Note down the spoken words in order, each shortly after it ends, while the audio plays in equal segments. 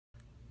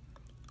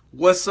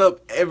What's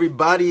up,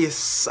 everybody? It's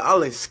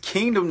Silas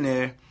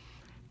Kingdomnaire,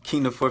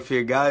 Kingdom for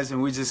Fear, guys,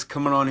 and we're just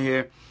coming on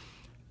here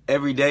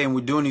every day, and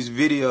we're doing these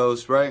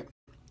videos, right?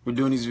 We're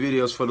doing these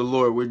videos for the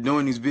Lord. We're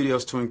doing these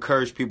videos to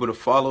encourage people to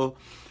follow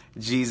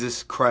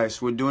Jesus Christ.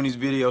 We're doing these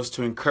videos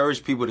to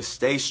encourage people to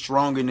stay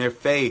strong in their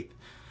faith.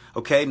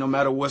 Okay, no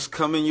matter what's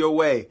coming your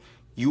way,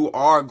 you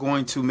are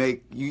going to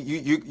make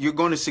you're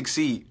going to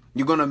succeed.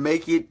 You're going to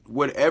make it,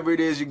 whatever it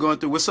is you're going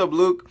through. What's up,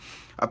 Luke?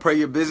 I pray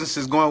your business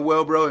is going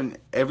well, bro, and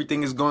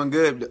everything is going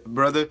good,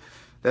 brother.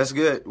 That's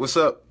good. What's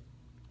up?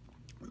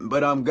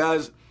 But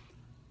guys,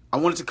 I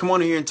wanted to come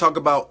on here and talk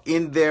about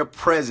in their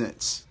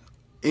presence.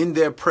 In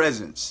their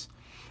presence.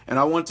 And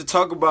I want to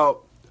talk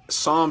about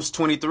Psalms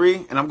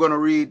 23, and I'm going to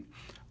read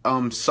a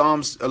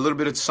little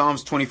bit of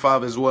Psalms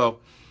 25 as well.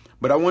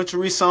 But I want to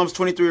read Psalms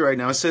 23 right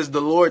now. It says,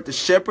 "The Lord, the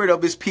shepherd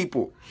of his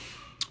people.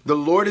 The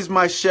Lord is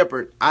my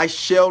shepherd. I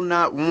shall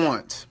not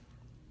want."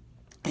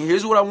 And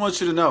here's what I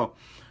want you to know.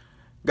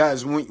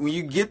 Guys, when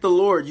you get the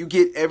Lord, you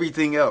get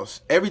everything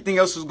else. Everything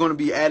else is going to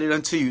be added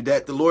unto you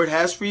that the Lord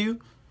has for you.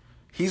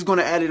 He's going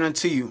to add it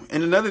unto you.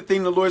 And another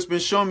thing the Lord's been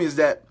showing me is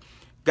that,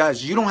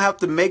 guys, you don't have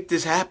to make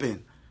this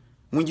happen.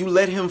 When you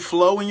let him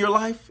flow in your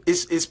life,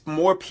 it's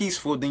more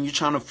peaceful than you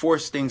trying to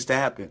force things to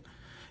happen.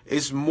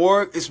 It's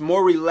more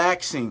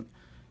relaxing.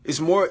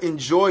 It's more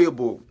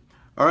enjoyable.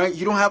 All right.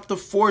 You don't have to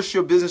force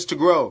your business to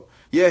grow.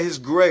 Yeah, his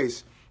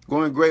grace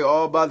going great,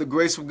 all by the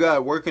grace of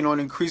God, working on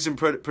increasing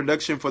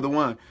production for the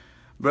one.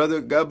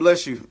 Brother, God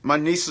bless you. My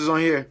niece is on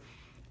here.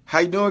 How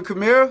you doing,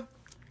 Kamira?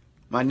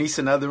 My niece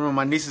in the other room.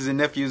 My nieces and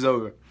nephews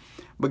over.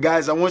 But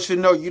guys, I want you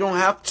to know you don't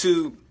have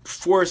to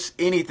force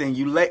anything.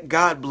 You let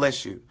God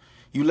bless you.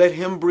 You let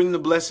him bring the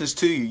blessings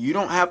to you. You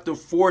don't have to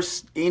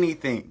force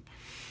anything.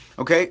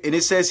 Okay? And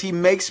it says he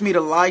makes me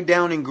to lie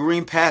down in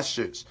green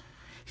pastures.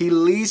 He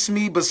leads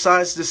me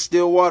beside the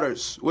still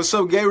waters. What's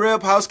up, Gay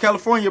Rep? How's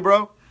California,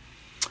 bro?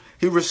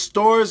 He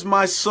restores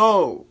my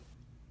soul.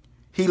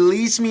 He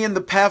leads me in the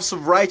paths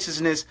of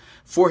righteousness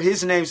for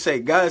his name's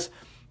sake. Guys,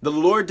 the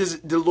Lord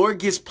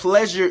gets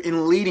pleasure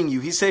in leading you.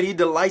 He said he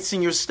delights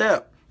in your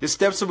step. The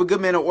steps of a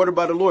good man are ordered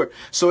by the Lord.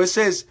 So it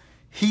says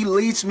he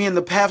leads me in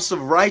the paths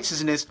of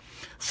righteousness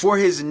for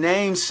his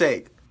name's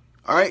sake.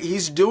 All right.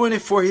 He's doing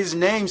it for his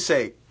name's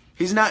sake.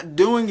 He's not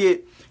doing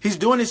it. He's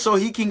doing it so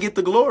he can get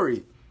the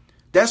glory.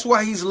 That's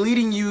why he's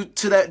leading you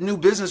to that new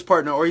business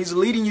partner, or he's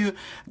leading you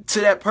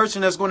to that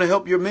person that's going to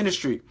help your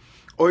ministry.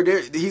 Or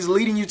he's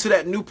leading you to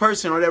that new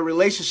person or that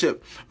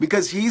relationship,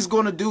 because he's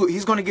going to do it.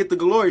 He's going to get the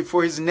glory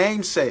for his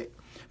name's sake.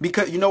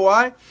 Because you know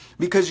why?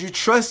 Because you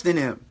trust in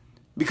him.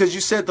 Because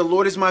you said, the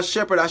Lord is my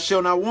shepherd, I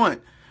shall not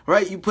want.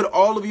 Right? You put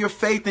all of your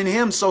faith in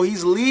him. So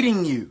he's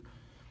leading you.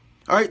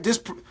 All right.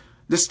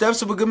 The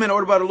steps of a good man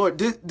ordered by the Lord.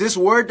 This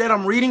word that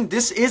I'm reading,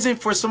 this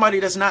isn't for somebody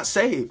that's not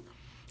saved.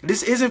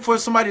 This isn't for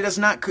somebody that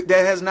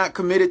has not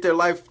committed their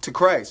life to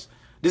Christ.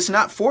 This is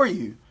not for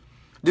you.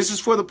 This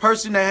is for the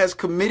person that has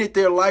committed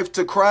their life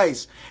to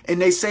Christ.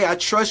 And they say, I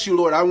trust you,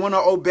 Lord. I want to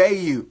obey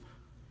you.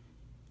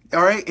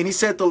 All right. And he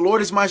said, the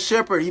Lord is my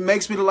shepherd. He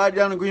makes me to lie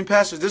down in green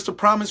pastures. This is a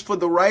promise for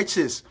the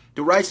righteous,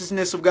 the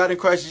righteousness of God in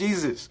Christ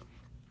Jesus.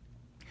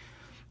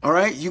 All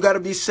right. You got to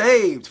be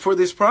saved for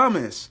this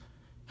promise.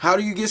 How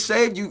do you get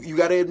saved? You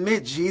got to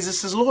admit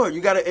Jesus is Lord.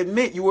 You got to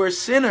admit you were a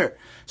sinner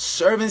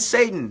serving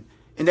Satan,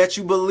 and that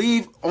you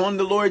believe on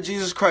the Lord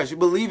Jesus Christ. You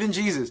believe in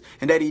Jesus,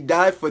 and that he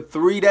died for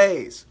 3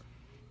 days.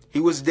 He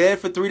was dead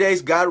for 3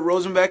 days. God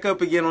rose him back up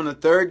again on the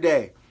third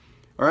day.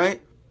 All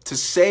right. To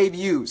save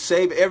you,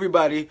 save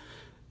everybody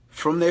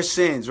from their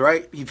sins.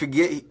 Right.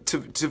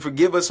 To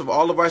forgive us of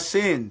all of our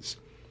sins.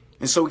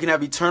 And so we can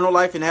have eternal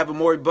life and have a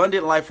more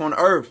abundant life on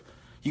earth.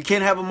 You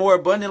can't have a more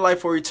abundant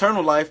life or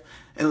eternal life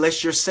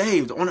unless you're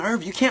saved on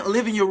earth. You can't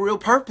live in your real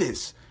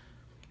purpose.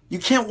 You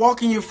can't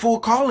walk in your full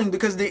calling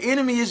because the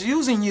enemy is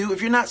using you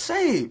if you're not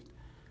saved.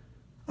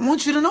 I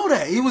want you to know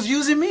that. He was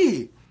using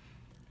me.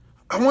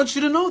 I want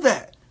you to know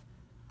that.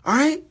 All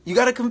right. You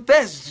got to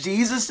confess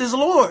Jesus is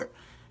Lord.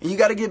 And you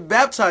got to get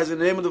baptized in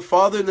the name of the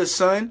Father, the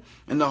Son,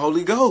 and the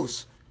Holy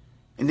Ghost.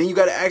 And then you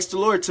got to ask the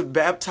Lord to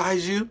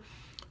baptize you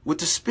with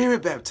the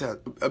Spirit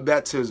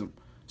baptism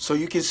so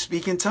you can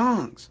speak in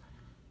tongues.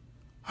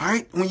 All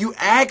right. When you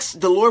ask,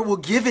 the Lord will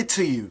give it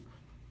to you.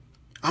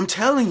 I'm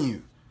telling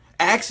you.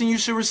 Ask and you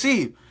should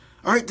receive.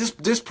 All right.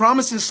 This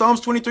promise in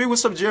Psalms 23.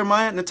 What's up,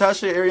 Jeremiah,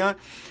 Natasha, Ariane?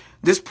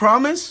 This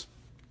promise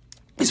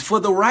is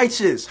for the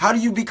righteous. How do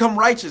you become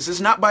righteous?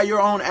 It's not by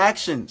your own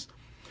actions.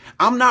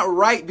 I'm not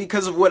right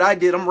because of what I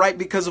did. I'm right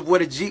because of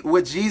what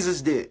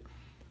Jesus did.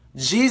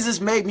 Jesus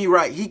made me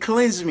right. He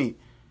cleansed me.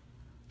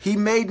 He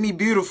made me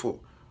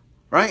beautiful.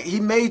 Right? He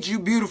made you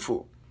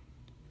beautiful.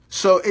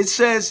 So it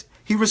says,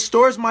 he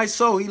restores my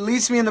soul. He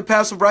leads me in the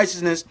paths of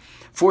righteousness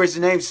for his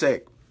name's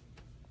sake.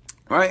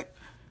 Right?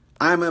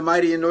 I am a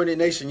mighty anointed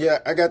nation. Yeah,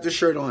 I got this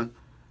shirt on.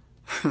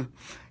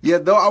 Yeah,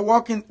 though I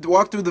walk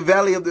through the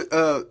valley of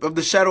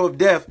the shadow of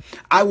death,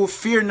 I will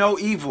fear no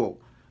evil.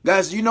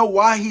 Guys, you know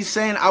why he's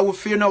saying I will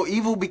fear no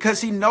evil?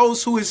 Because he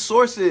knows who his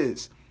source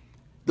is.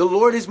 The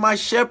Lord is my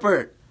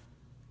shepherd.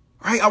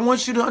 Right? I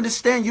want you to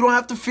understand you don't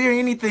have to fear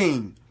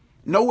anything.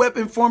 No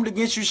weapon formed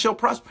against you shall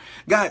prosper.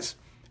 Guys,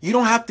 you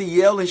don't have to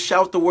yell and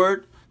shout the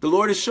word. The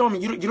Lord is showing me.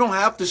 You don't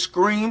have to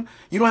scream.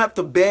 You don't have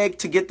to beg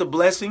to get the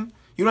blessing.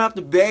 You don't have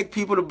to beg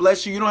people to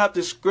bless you. You don't have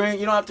to scream.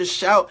 You don't have to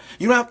shout.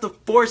 You don't have to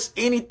force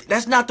anything.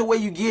 That's not the way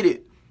you get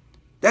it.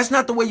 That's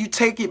not the way you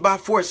take it by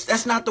force.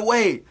 That's not the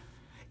way.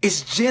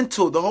 It's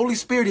gentle. The Holy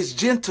Spirit is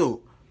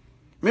gentle.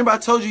 Remember, I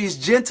told you he's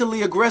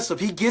gently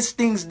aggressive. He gets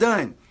things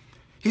done.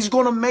 He's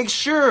going to make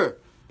sure.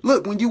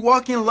 Look, when you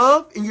walk in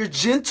love and you're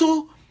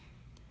gentle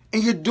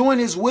and you're doing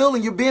his will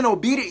and you're being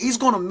obedient, he's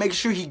going to make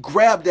sure he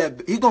grab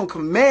that. He's going to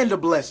command the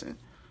blessing.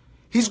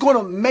 He's going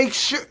to make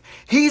sure.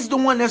 He's the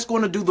one that's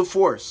going to do the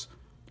force,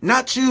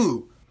 not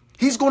you.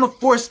 He's going to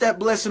force that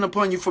blessing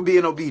upon you for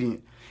being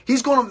obedient.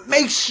 He's going to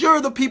make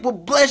sure the people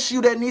bless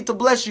you that need to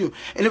bless you.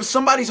 And if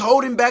somebody's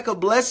holding back a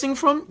blessing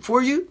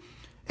for you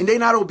and they're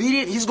not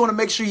obedient, he's going to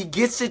make sure he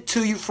gets it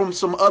to you from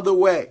some other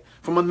way,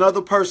 from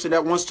another person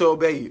that wants to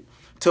obey you,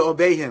 to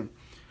obey him.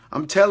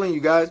 I'm telling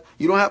you guys,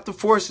 you don't have to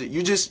force it.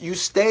 You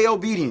stay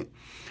obedient.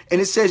 And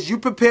it says, you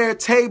prepare a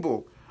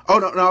table. Oh,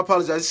 no, I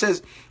apologize. It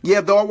says,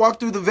 yeah, though I walk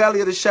through the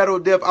valley of the shadow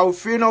of death, I will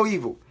fear no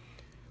evil.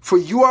 For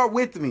you are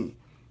with me.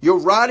 Your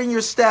rod and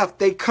your staff,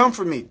 they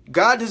comfort me.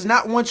 God does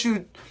not want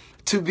you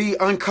to be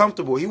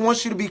uncomfortable. He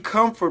wants you to be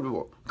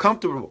comfortable.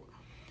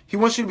 He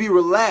wants you to be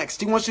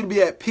relaxed. He wants you to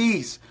be at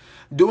peace,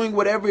 doing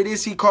whatever it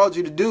is he called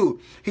you to do.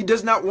 He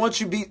does not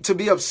want you to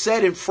be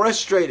upset and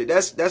frustrated.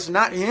 That's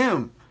not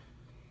him.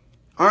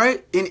 All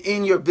right.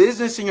 In your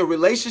business, in your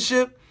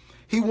relationship,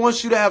 he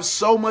wants you to have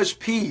so much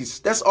peace.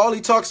 That's all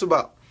he talks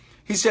about.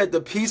 He said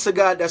the peace of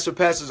God that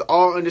surpasses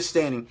all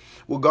understanding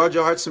will guard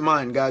your hearts and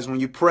mind, guys, when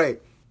you pray.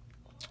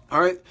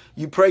 All right.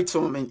 You pray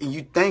to him and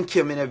you thank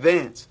him in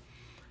advance.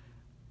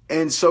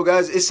 And so,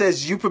 guys, it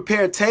says you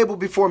prepare a table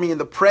before me in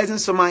the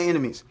presence of my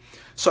enemies.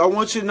 So I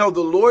want you to know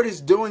the Lord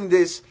is doing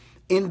this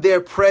in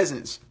their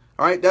presence.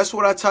 All right. That's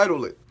what I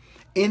titled it.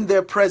 In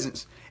their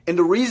presence. And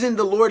the reason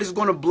the Lord is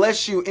going to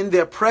bless you in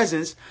their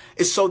presence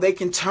is so they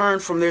can turn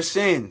from their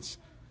sins.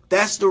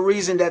 That's the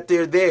reason that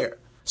they're there.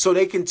 So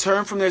they can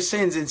turn from their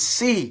sins and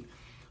see.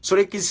 So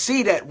they can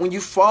see that when you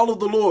follow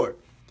the Lord,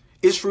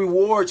 it's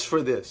rewards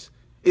for this.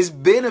 It's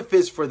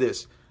benefits for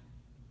this.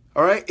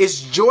 All right.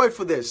 It's joy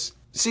for this.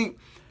 See,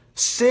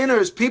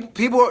 sinners,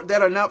 people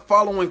that are not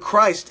following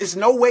Christ, there's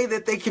no way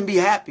that they can be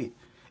happy.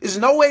 There's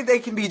no way they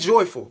can be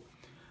joyful.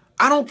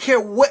 I don't care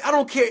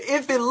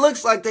if it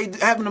looks like they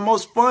having the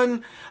most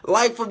fun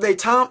life of their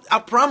time. I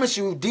promise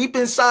you, deep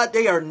inside,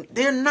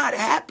 they're not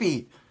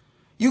happy.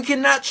 You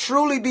cannot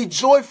truly be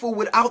joyful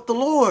without the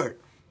Lord.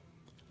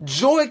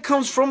 Joy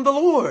comes from the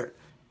Lord.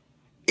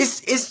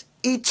 It's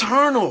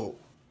eternal.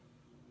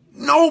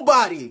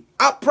 Nobody,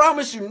 I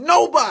promise you,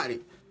 nobody.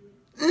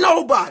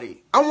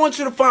 I want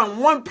you to find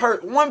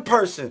one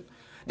person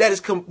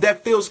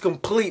that feels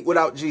complete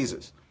without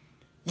Jesus.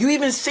 You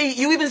even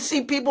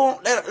see people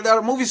that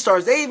are movie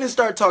stars. They even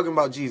start talking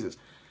about Jesus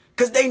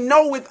because they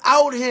know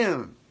without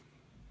him,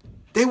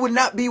 they would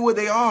not be where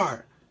they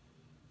are.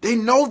 They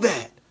know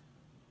that.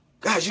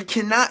 Guys, you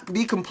cannot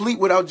be complete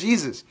without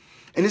Jesus.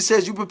 And it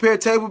says, you prepare a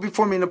table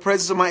before me in the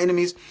presence of my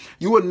enemies.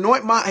 You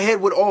anoint my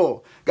head with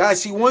oil.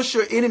 Guys, he wants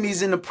your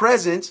enemies in the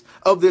presence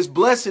of this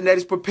blessing that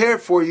is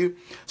prepared for you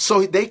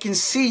so they can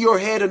see your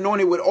head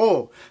anointed with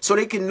oil. So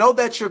they can know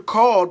that you're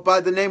called by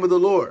the name of the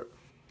Lord.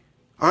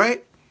 All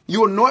right.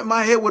 You anoint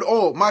my head with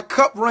oil. My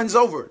cup runs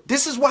over.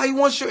 This is why he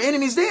wants your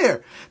enemies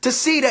there. To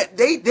see that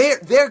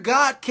their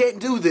God can't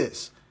do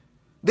this.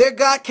 Their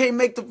God can't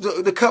make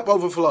the cup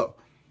overflow.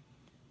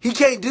 He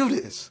can't do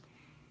this.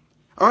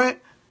 All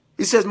right.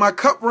 He says, my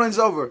cup runs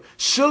over.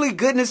 Surely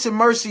goodness and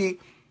mercy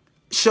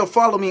shall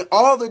follow me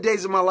all the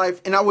days of my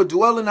life, and I will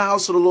dwell in the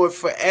house of the Lord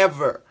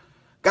forever.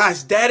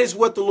 Guys, that is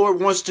what the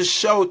Lord wants to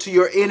show to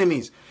your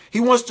enemies.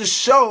 He wants to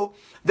show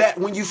that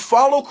when you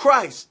follow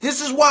Christ, this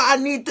is why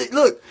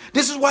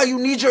this is why you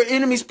need your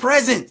enemies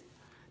present.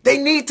 They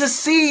need to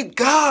see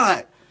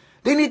God.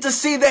 They need to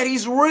see that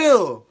he's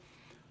real.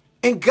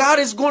 And God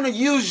is going to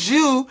use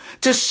you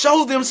to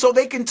show them so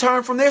they can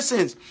turn from their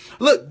sins.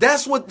 Look,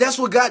 that's what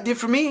God did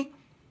for me.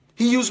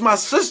 He used my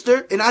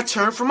sister and I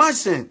turned from my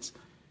sins.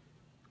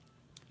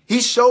 He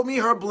showed me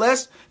her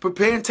blessed,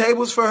 preparing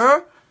tables for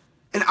her,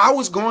 and I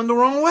was going the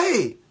wrong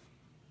way.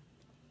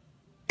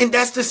 And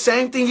that's the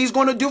same thing he's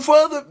going to do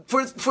for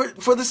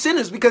the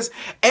sinners, because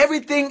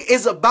everything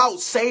is about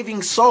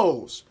saving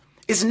souls.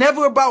 It's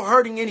never about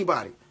hurting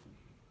anybody.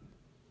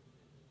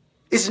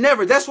 It's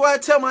never. That's why I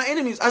tell my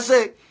enemies, I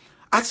say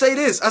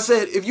this. I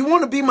said, if you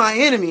want to be my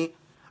enemy,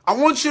 I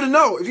want you to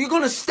know, if you're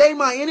going to stay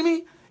my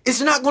enemy,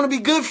 it's not going to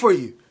be good for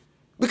you,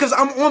 because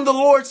I'm on the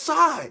Lord's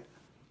side.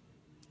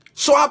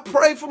 So I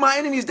pray for my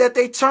enemies that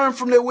they turn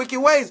from their wicked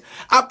ways.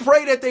 I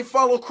pray that they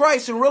follow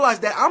Christ and realize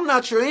that I'm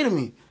not your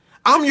enemy.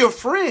 I'm your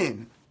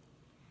friend.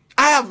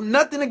 I have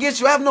nothing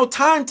against you. I have no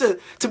time to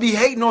be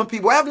hating on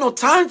people. I have no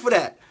time for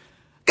that.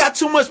 Got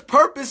too much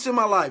purpose in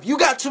my life. You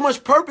got too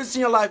much purpose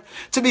in your life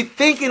to be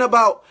thinking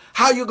about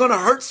how you're going to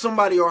hurt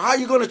somebody or how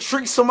you're going to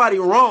treat somebody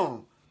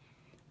wrong.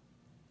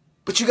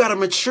 But you got to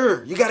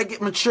mature. You got to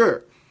get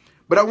mature.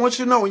 But I want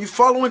you to know, when you're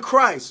following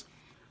Christ,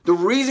 the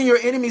reason your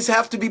enemies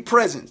have to be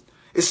present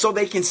is so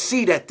they can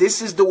see that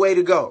this is the way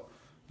to go.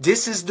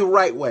 This is the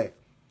right way.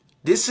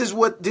 This is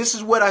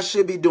what I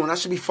should be doing. I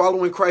should be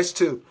following Christ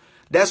too.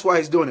 That's why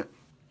he's doing it.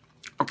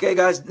 Okay,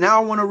 guys,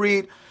 now I want to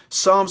read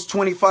Psalms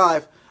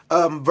 25,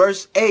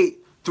 verse 8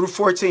 through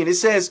 14. It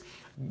says,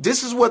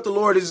 this is what the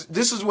Lord is.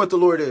 This is what the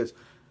Lord is.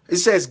 It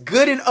says,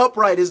 good and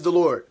upright is the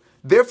Lord.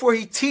 Therefore,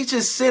 he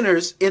teaches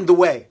sinners in the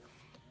way.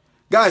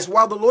 Guys,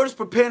 while the Lord is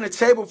preparing a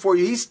table for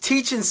you, he's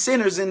teaching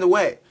sinners in the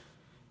way.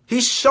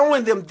 He's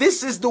showing them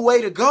this is the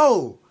way to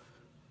go.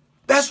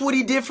 That's what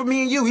he did for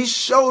me and you. He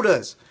showed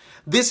us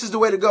this is the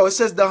way to go. It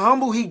says, the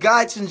humble he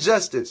guides in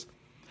justice,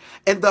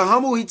 and the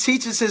humble he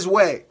teaches his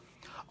way.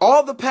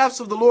 All the paths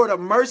of the Lord are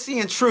mercy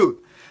and truth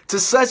to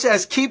such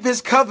as keep his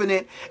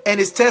covenant and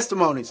his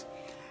testimonies.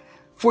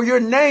 For your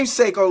name's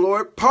sake, O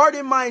Lord,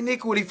 pardon my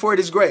iniquity, for it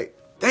is great.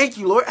 Thank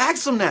you, Lord.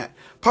 Ask him that.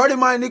 Pardon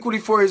my iniquity,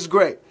 for it is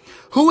great.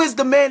 Who is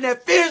the man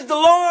that fears the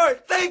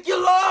Lord? Thank you,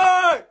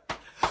 Lord.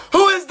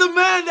 Who is the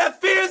man that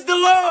fears the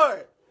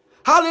Lord?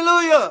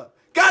 Hallelujah.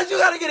 Guys, you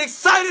got to get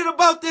excited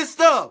about this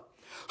stuff.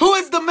 Who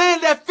is the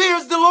man that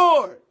fears the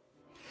Lord?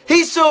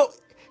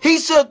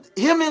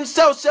 Him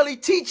himself shall he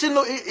teach in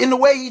the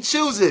way he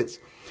chooses.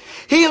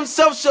 He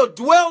himself shall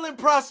dwell in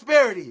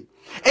prosperity,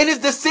 and his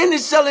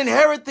descendants shall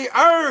inherit the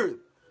earth.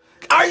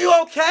 Are you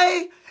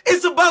okay?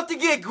 It's about to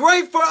get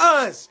great for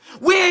us.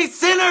 We ain't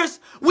sinners.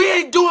 We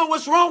ain't doing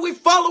what's wrong. We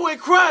following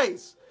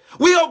Christ.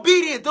 We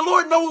obedient. The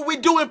Lord know what we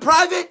do in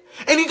private,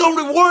 and he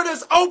gonna reward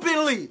us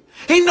openly.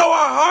 He know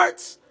our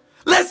hearts.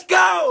 Let's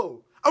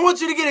go. I want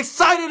you to get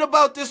excited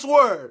about this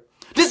word.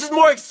 This is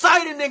more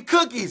exciting than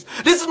cookies.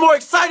 This is more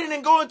exciting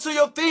than going to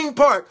your theme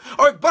park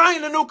or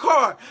buying a new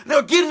car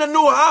or getting a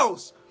new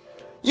house.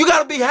 You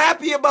got to be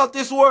happy about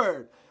this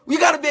word. You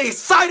got to be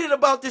excited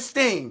about this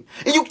thing.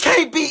 And you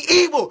can't be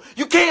evil.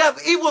 You can't have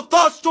evil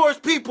thoughts towards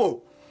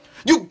people.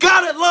 You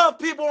got to love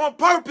people on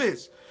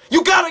purpose.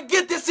 You got to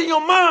get this in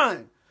your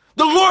mind.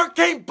 The Lord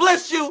can't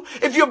bless you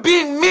if you're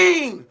being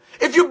mean,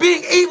 if you're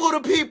being evil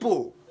to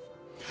people.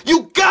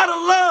 You got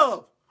to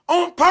love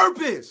on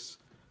purpose.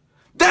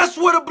 That's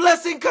where the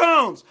blessing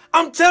comes.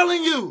 I'm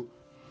telling you.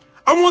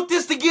 I want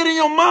this to get in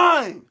your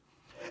mind.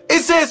 It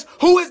says,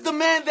 who is the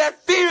man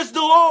that fears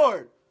the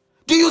Lord?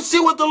 Do you see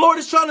what the Lord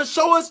is trying to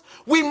show us?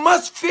 We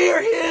must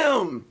fear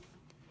him.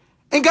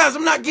 And guys,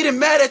 I'm not getting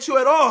mad at you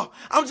at all.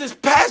 I'm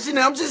just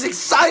passionate. I'm just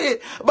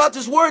excited about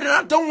this word, and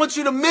I don't want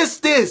you to miss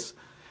this.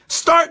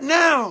 Start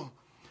now.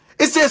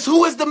 It says,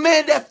 who is the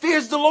man that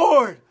fears the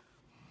Lord?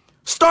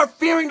 Start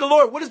fearing the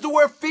Lord. What is the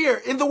word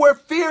fear? In the word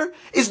fear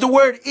is the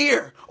word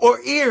ear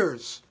or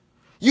ears.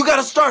 You got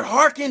to start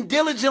hearkening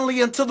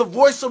diligently unto the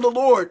voice of the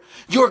Lord,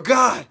 your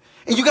God.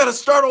 And you got to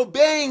start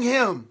obeying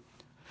him.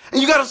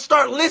 And you got to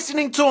start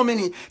listening to him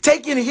and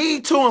taking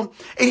heed to him.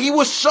 And he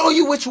will show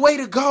you which way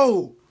to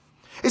go.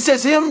 It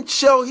says, him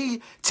shall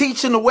he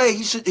teach in the way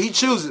he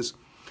chooses.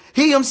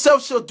 He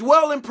himself shall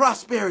dwell in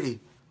prosperity.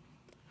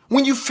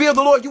 When you fear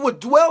the Lord, you will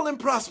dwell in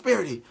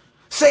prosperity.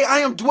 Say, I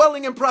am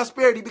dwelling in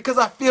prosperity because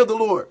I fear the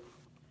Lord.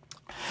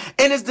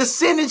 And his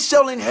descendants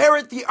shall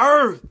inherit the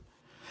earth.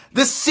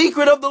 The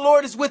secret of the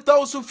Lord is with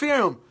those who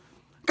fear him.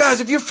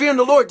 Guys, if you're fearing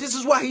the Lord, this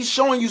is why he's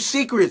showing you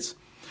secrets.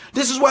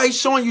 This is why he's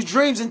showing you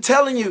dreams and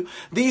telling you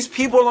these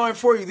people aren't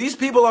for you. These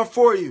people are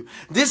for you.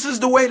 This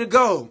is the way to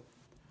go.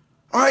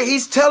 All right,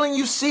 he's telling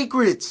you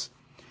secrets.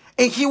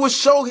 And he will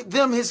show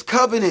them his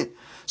covenant.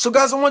 So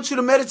guys, I want you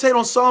to meditate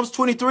on Psalms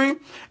 23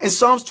 and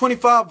Psalms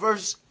 25,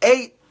 verse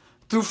 8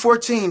 through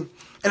 14.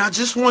 And I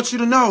just want you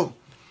to know,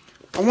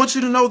 I want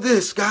you to know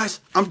this,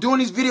 guys. I'm doing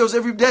these videos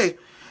every day,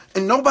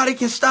 and nobody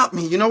can stop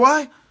me. You know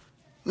why?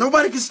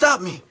 Nobody can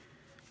stop me.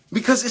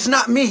 Because it's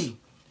not me.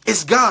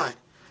 It's God.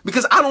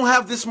 Because I don't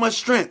have this much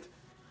strength.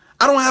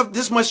 I don't have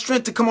this much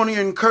strength to come on here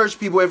and encourage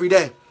people every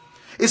day.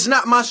 It's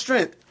not my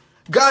strength.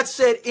 God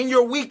said, in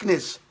your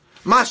weakness,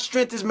 my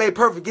strength is made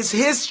perfect. It's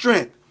his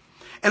strength.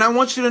 And I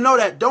want you to know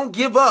that. Don't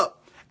give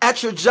up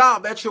at your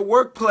job, at your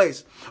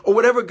workplace, or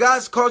whatever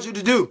God's called you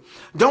to do.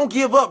 Don't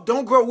give up.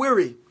 Don't grow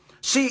weary.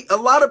 See, a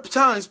lot of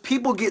times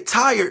people get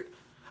tired.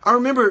 I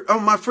remember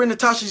my friend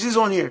Natasha, she's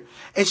on here,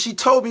 and she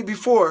told me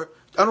before,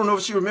 I don't know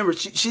if she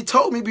remembers, she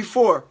told me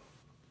before,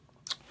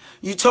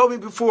 you told me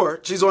before,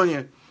 she's on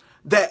here,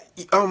 that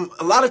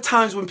a lot of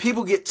times when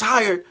people get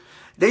tired,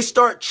 they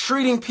start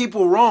treating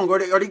people wrong, or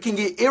they can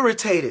get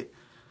irritated.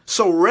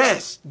 So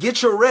rest,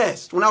 get your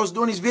rest. When I was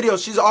doing these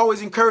videos, she's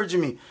always encouraging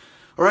me,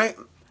 all right?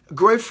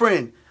 Great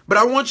friend. But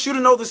I want you to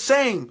know the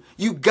same.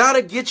 You got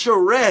to get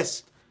your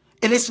rest.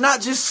 And it's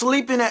not just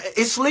sleeping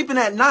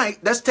at night.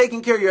 That's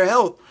taking care of your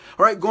health.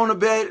 All right, go to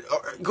bed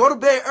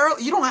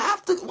early. You don't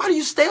have to. Why do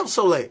you stay up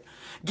so late?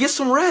 Get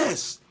some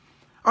rest.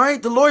 All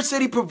right, the Lord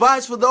said he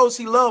provides for those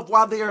he loves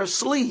while they are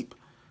asleep.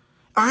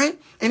 All right,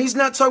 and he's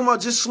not talking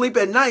about just sleep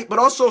at night, but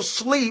also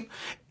sleep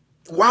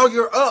while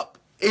you're up.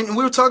 And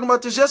we were talking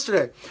about this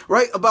yesterday,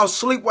 right? About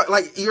sleep,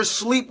 like your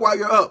sleep while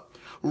you're up.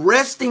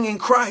 Resting in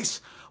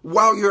Christ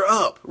while you're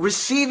up.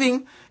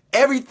 Receiving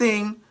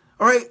everything,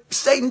 All right,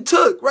 Satan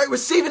took, right?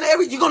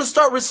 You're going to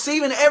start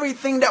receiving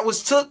everything that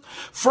was took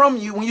from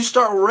you when you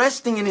start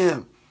resting in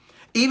him.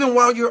 Even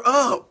while you're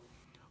up,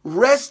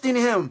 rest in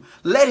him.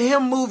 Let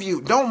him move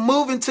you. Don't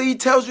move until he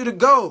tells you to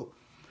go.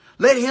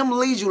 Let him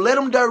lead you. Let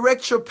him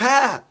direct your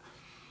path.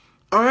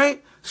 All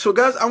right. So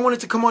guys, I wanted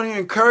to come on here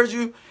and encourage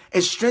you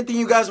and strengthen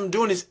you guys. I'm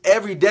doing this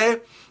every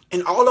day.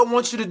 And all I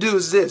want you to do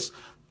is this.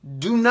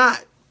 Do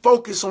not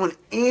focus on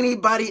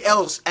anybody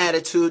else's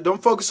attitude.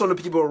 Don't focus on the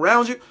people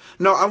around you.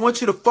 No, I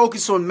want you to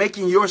focus on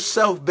making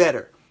yourself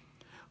better.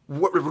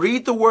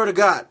 Read the word of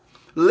God.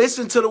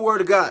 Listen to the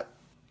word of God.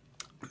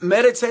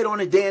 Meditate on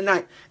it day and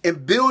night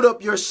and build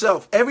up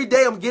yourself. Every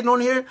day I'm getting on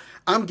here,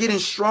 I'm getting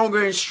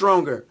stronger and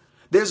stronger.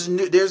 There's a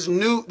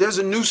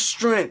new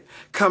strength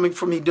coming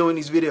from me doing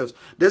these videos.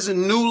 There's a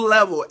new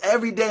level.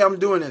 Every day I'm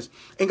doing this.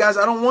 And guys,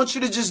 I don't want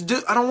you to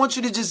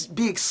just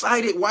be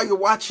excited while you're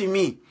watching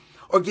me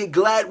or get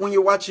glad when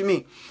you're watching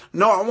me.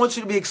 No, I want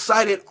you to be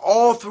excited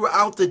all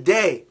throughout the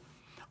day.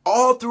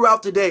 All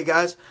throughout the day,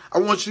 guys. I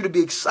want you to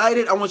be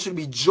excited. I want you to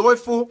be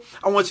joyful.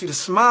 I want you to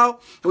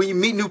smile. When you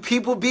meet new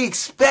people, be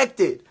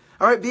expected.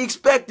 All right, be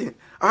expectant.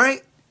 All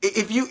right.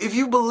 If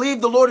you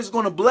believe the Lord is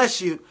going to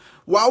bless you,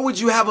 why would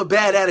you have a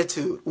bad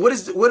attitude? What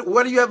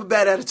do you have a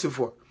bad attitude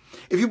for?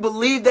 If you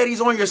believe that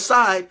he's on your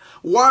side,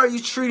 why are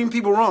you treating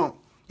people wrong?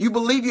 You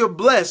believe you're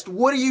blessed.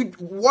 Why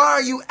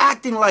are you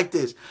acting like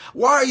this?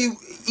 Why are you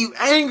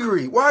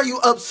angry? Why are you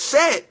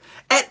upset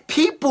at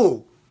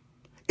people?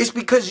 It's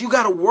because you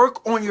got to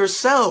work on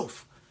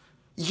yourself.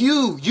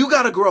 You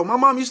got to grow. My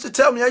mom used to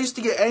tell me, I used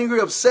to get angry,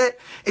 upset,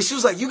 and she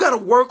was like, you got to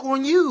work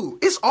on you.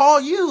 It's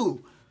all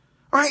you.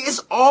 All right,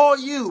 it's all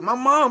you. My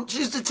mom, she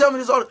used to tell me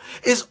this all.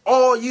 It's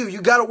all you.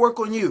 You got to work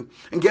on you.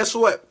 And guess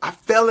what? I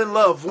fell in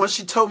love once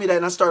she told me that,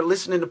 and I started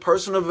listening to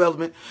personal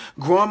development,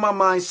 growing my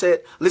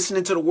mindset,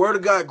 listening to the word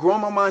of God,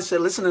 growing my mindset,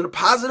 listening to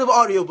positive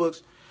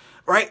audiobooks.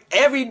 Right?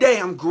 Every day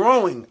I'm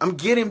growing. I'm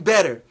getting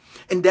better.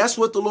 And that's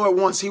what the Lord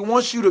wants. He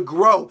wants you to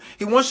grow.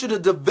 He wants you to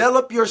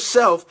develop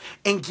yourself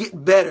and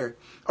get better.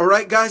 All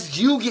right, guys,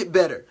 you get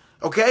better.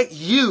 Okay,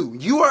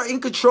 you are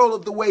in control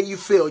of the way you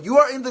feel. You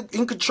are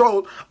in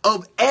control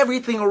of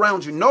everything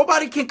around you.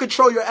 Nobody can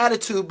control your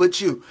attitude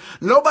but you.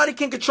 Nobody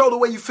can control the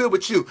way you feel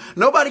but you.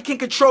 Nobody can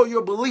control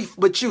your belief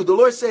but you. The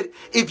Lord said,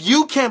 if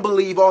you can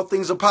believe, all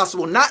things are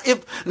possible. Not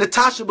if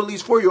Natasha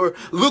believes for you or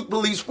Luke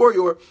believes for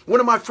you or one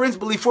of my friends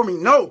believe for me.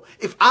 No,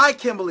 if I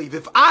can believe,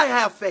 if I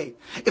have faith,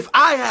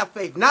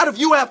 not if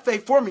you have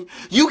faith for me.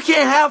 You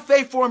can't have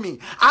faith for me.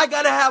 I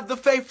got to have the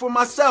faith for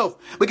myself.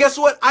 But guess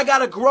what? I got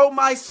to grow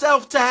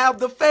myself to have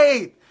the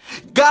faith.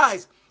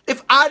 Guys,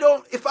 if I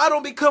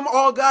don't become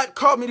all God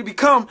called me to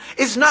become,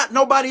 it's not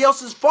nobody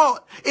else's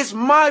fault. It's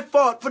my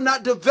fault for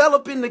not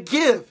developing the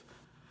gift,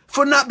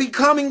 for not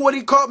becoming what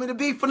he called me to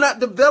be, for not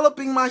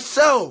developing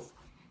myself,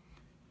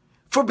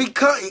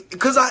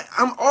 because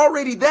I'm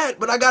already that,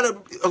 but I got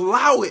to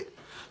allow it.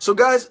 So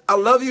guys, I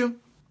love you.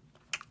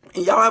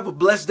 And y'all have a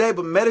blessed day,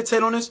 but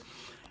meditate on this.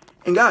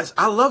 And guys,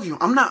 I love you.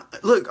 I'm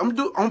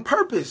doing on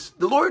purpose.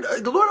 The Lord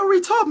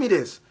already taught me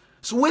this.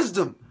 It's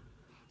wisdom.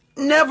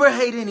 Never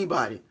hate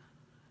anybody.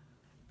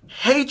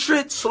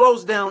 Hatred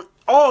slows down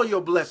all your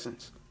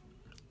blessings.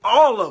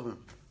 All of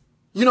them.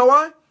 You know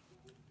why?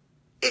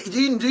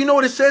 Do you know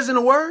what it says in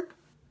the word?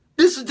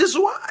 This is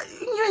why.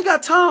 You ain't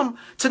got time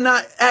to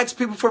not ask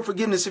people for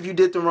forgiveness if you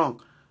did them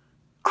wrong.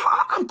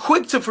 I'm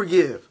quick to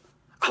forgive.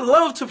 I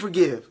love to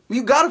forgive.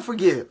 You got to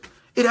forgive.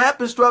 It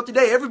happens throughout the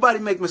day. Everybody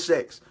make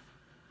mistakes.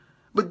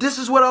 But this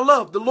is what I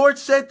love. The Lord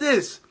said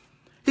this.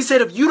 He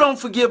said, if you don't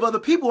forgive other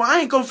people, I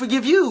ain't going to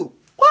forgive you.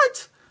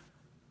 What?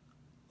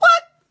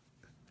 What?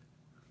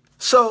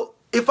 So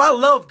if I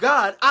love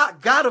God, I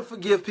got to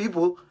forgive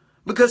people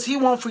because he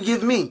won't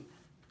forgive me.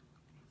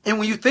 And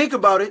when you think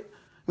about it,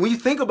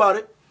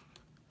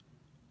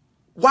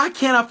 why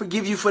can't I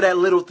forgive you for that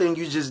little thing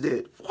you just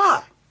did?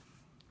 Why?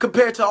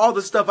 Compared to all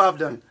the stuff I've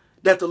done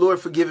that the Lord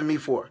forgiven me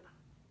for.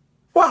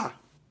 Why?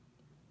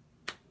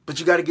 But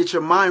you got to get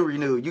your mind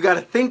renewed. You got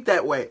to think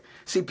that way.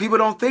 See, people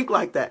don't think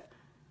like that.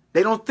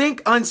 They don't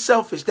think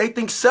unselfish. They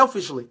think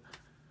selfishly.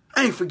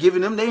 I ain't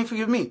forgiving them. They ain't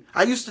forgiving me.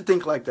 I used to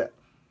think like that.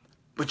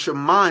 But your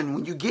mind,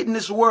 when you get in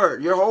this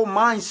word, your whole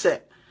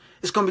mindset,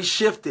 it's going to be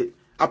shifted.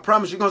 I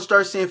promise you're going to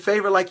start seeing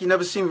favor like you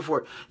never seen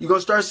before. You're going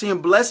to start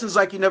seeing blessings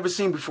like you never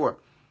seen before.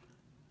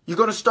 You're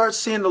going to start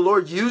seeing the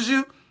Lord use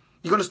you.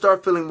 You're going to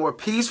start feeling more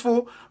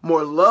peaceful,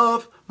 more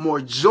love, more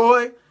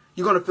joy.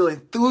 You're going to feel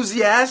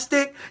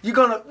enthusiastic. You're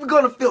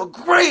going to feel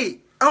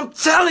great. I'm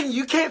telling you,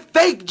 you can't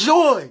fake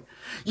joy.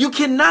 You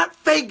cannot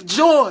fake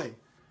joy.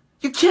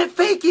 You can't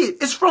fake it.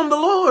 It's from the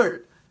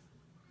Lord.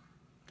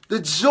 The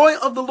joy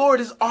of the Lord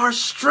is our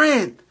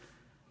strength.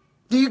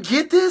 Do you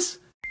get this?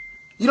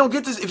 You don't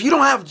get this. If you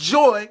don't have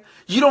joy,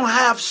 you don't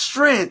have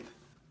strength.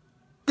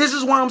 This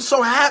is why I'm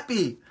so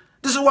happy.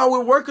 This is why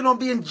we're working on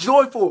being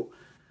joyful.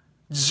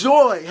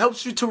 Joy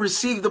helps you to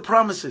receive the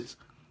promises.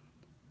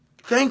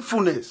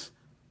 Thankfulness.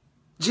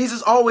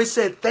 Jesus always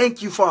said,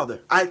 thank you,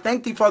 Father. I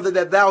thank thee, Father,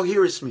 that thou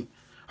hearest me.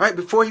 All right,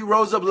 before he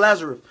rose up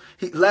Lazarus,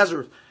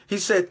 he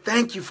said,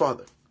 thank you,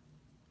 Father.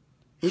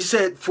 He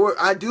said, for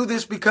I do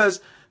this because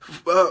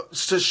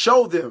to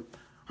show them,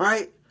 all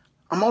right?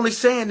 I'm only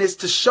saying this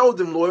to show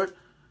them, Lord,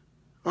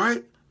 all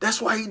right? That's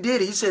why he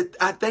did it. He said,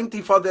 I thank thee,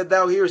 Father, that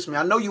thou hearest me.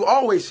 I know you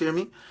always hear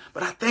me,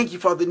 but I thank you,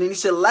 Father. And then he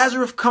said,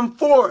 Lazarus, come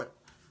forth.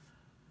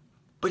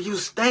 But he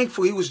was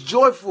thankful. He was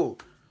joyful.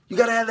 You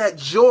got to have that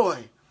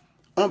joy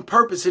on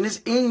purpose, and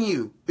it's in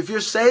you. If you're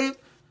saved,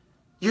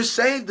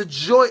 the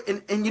joy.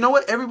 And you know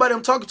what? Everybody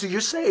I'm talking to, you're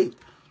saved.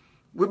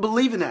 We're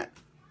believing that.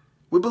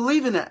 We're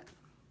believing that.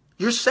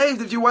 You're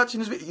saved if you're watching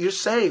this video. You're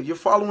saved. You're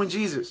following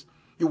Jesus.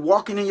 You're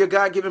walking in your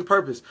God-given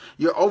purpose.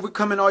 You're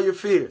overcoming all your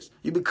fears.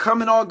 You're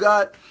becoming all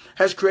God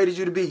has created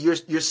you to be. You're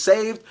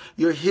saved.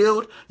 You're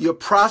healed. You're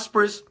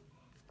prosperous.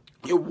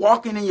 You're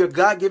walking in your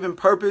God-given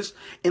purpose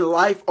in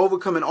life,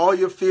 overcoming all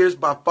your fears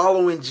by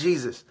following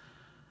Jesus.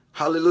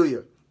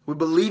 Hallelujah. We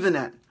believe in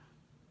that.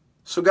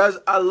 So guys,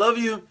 I love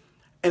you.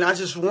 And I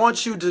just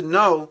want you to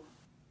know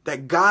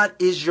that God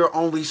is your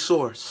only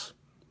source.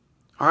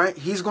 All right.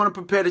 He's going to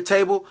prepare the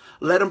table.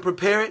 Let him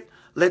prepare it.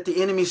 Let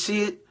the enemy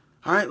see it.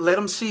 All right. Let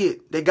them see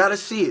it. They got to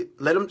see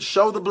it. Let them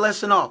show the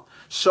blessing off.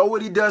 Show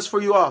what he does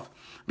for you off,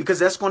 because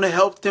that's going to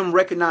help them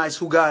recognize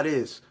who God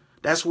is.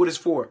 That's what it's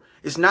for.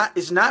 It's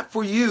not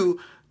for you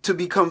to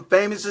become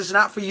famous. It's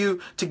not for you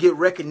to get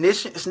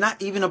recognition. It's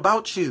not even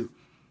about you.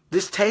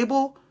 This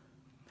table,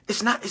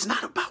 it's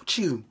not about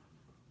you.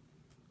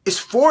 It's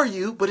for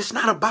you, but it's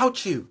not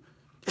about you.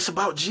 It's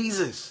about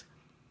Jesus.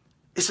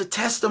 It's a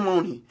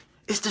testimony.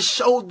 It's to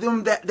show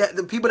them that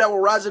the people that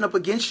were rising up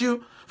against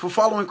you for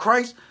following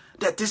Christ,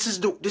 that this is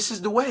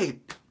the way.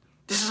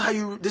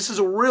 This is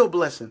a real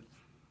blessing.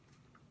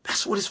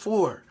 That's what it's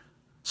for.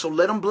 So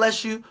let them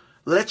bless you.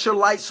 Let your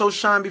light so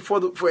shine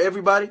for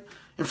everybody,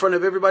 in front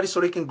of everybody,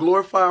 so they can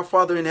glorify our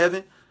Father in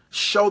heaven.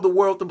 Show the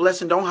world the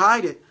blessing. Don't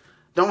hide it.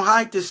 Don't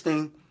hide this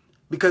thing,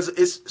 because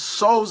it's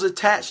souls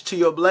attached to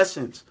your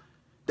blessings.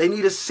 They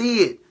need to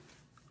see it.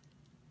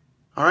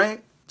 All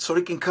right? So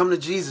they can come to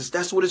Jesus.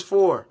 That's what it's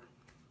for.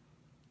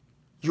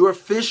 You're a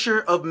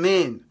fisher of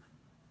men.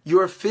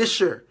 You're a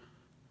fisher.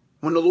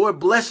 When the Lord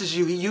blesses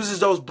you, he uses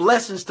those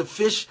blessings to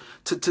fish,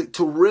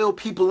 to reel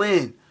people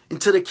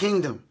into the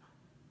kingdom.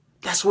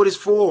 That's what it's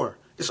for.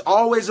 It's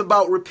always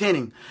about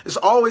repenting. It's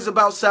always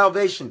about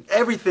salvation.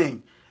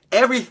 Everything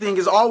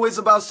is always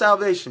about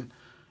salvation.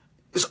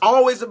 It's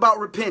always about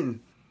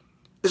repenting.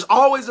 It's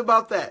always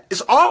about that.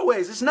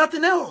 It's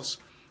nothing else.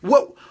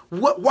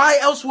 Why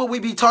else would we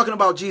be talking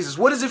about Jesus?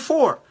 What is it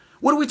for?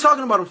 What are we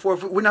talking about him for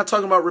if we're not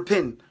talking about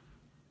repenting?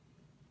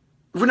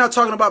 If we're not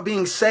talking about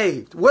being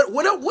saved? What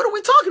are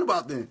we talking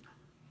about then?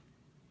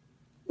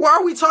 Why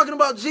are we talking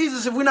about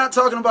Jesus if we're not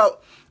talking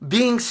about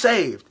being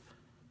saved?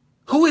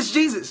 Who is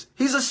Jesus?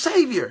 He's a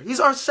savior. He's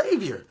our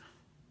savior.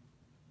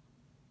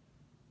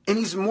 And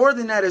he's more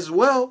than that as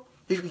well,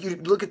 if you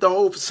look at the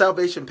whole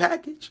salvation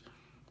package.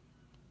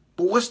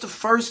 But what's the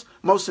first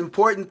most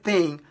important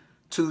thing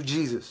to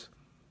Jesus?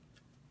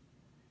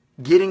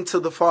 Getting to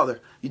the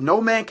Father.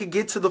 No man can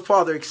get to the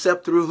Father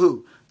except through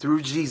who?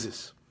 Through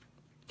Jesus.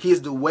 He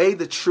is the way,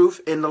 the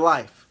truth, and the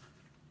life.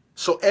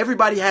 So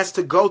everybody has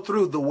to go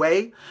through the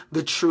way,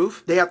 the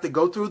truth. They have to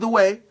go through the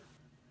way.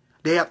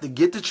 They have to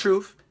get the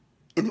truth.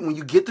 And then when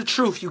you get the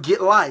truth, you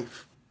get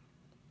life.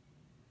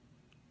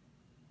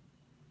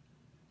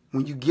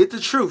 When you get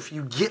the truth,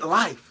 you get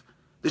life.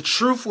 The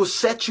truth will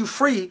set you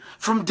free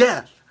from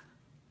death.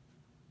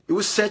 It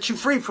will set you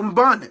free from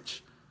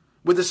bondage.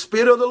 Where the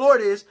Spirit of the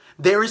Lord is,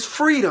 there is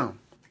freedom.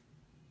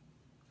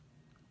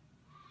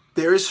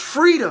 There is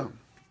freedom.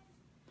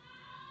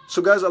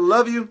 So guys, I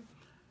love you.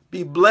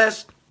 Be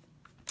blessed.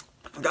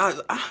 Guys,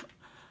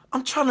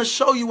 I'm trying to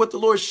show you what the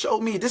Lord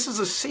showed me. This is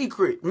a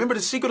secret. Remember,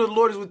 the secret of the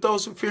Lord is with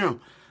those who fear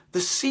him.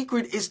 The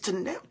secret is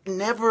to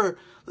never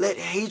let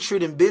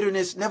hatred and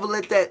bitterness, never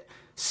let that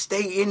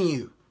stay in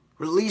you.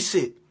 Release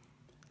it.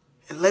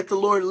 And let the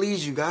Lord lead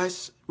you,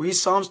 guys. Read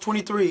Psalms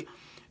 23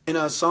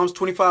 and Psalms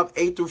 25,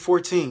 8 through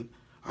 14.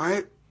 All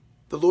right?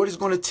 The Lord is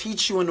going to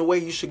teach you in the way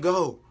you should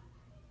go.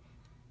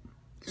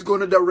 He's going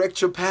to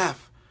direct your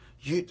path.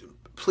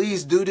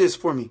 Please do this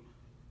for me.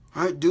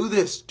 All right? Do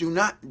this.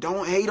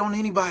 Don't hate on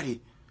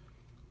anybody.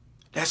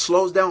 That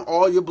slows down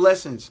all your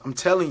blessings. I'm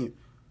telling you.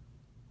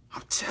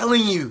 I'm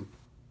telling you.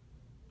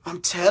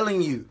 I'm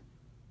telling you.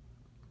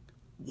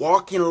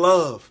 Walk in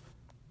love.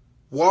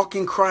 Walk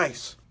in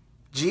Christ.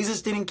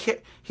 Jesus didn't care.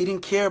 He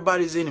didn't care about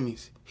his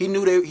enemies. He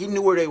knew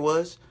where they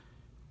was.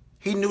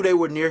 He knew they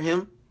were near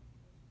him.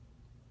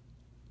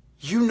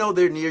 You know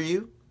they're near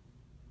you.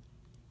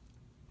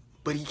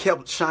 But he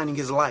kept shining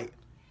his light.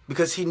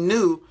 Because he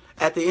knew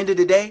at the end of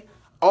the day,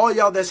 all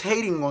y'all that's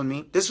hating on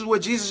me, this is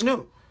what Jesus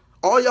knew.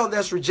 All y'all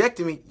that's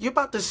rejecting me, you're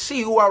about to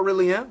see who I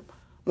really am.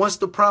 Once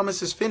the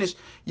promise is finished,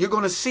 you're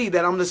going to see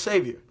that I'm the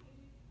Savior.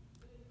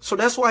 So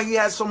that's why he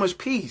had so much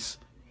peace.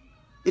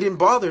 It didn't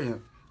bother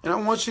him. And I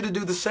want you to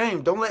do the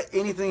same. Don't let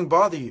anything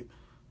bother you.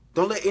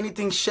 Don't let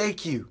anything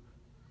shake you.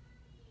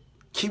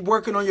 Keep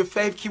working on your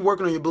faith. Keep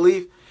working on your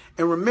belief.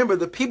 And remember,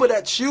 the people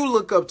that you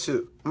look up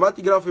to, I'm about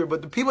to get off here,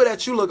 but the people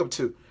that you look up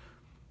to,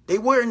 they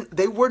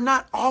were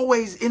not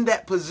always in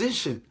that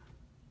position.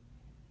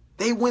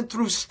 They went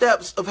through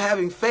steps of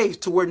having faith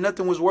to where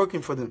nothing was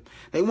working for them.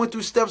 They went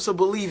through steps of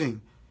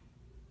believing.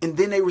 And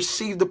then they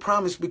received the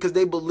promise because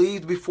they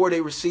believed before they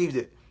received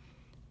it.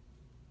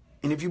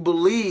 And if you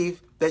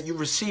believe that you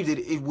received it,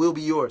 it will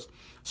be yours.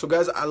 So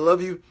guys, I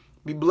love you.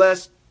 Be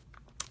blessed.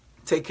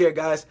 Take care,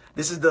 guys.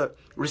 This is the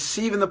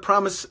Receiving the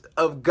Promise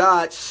of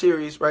God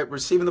series, right?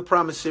 Receiving the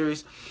Promise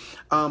series.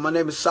 My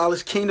name is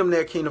Silas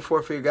Kingdomnaire, Kingdom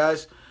Forfeit,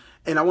 guys.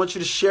 And I want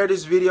you to share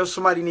this video.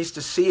 Somebody needs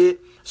to see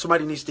it.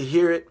 Somebody needs to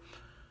hear it.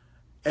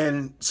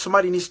 And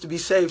somebody needs to be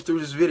saved through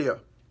this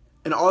video.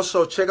 And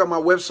also check out my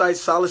website,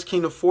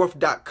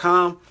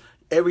 silaskingdomforth.com.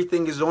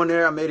 Everything is on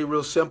there. I made it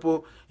real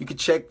simple. You can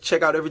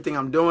check out everything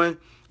I'm doing.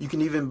 You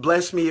can even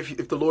bless me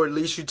if the Lord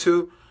leads you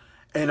to.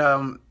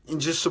 And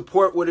just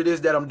support what it is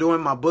that I'm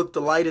doing. My book,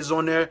 The Light, is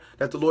on there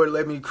that the Lord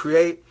let me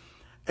create.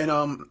 And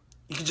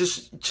you can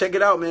just check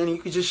it out, man. You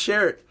can just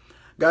share it.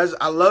 Guys,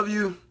 I love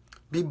you.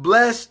 Be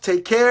blessed.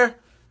 Take care.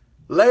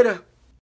 Later.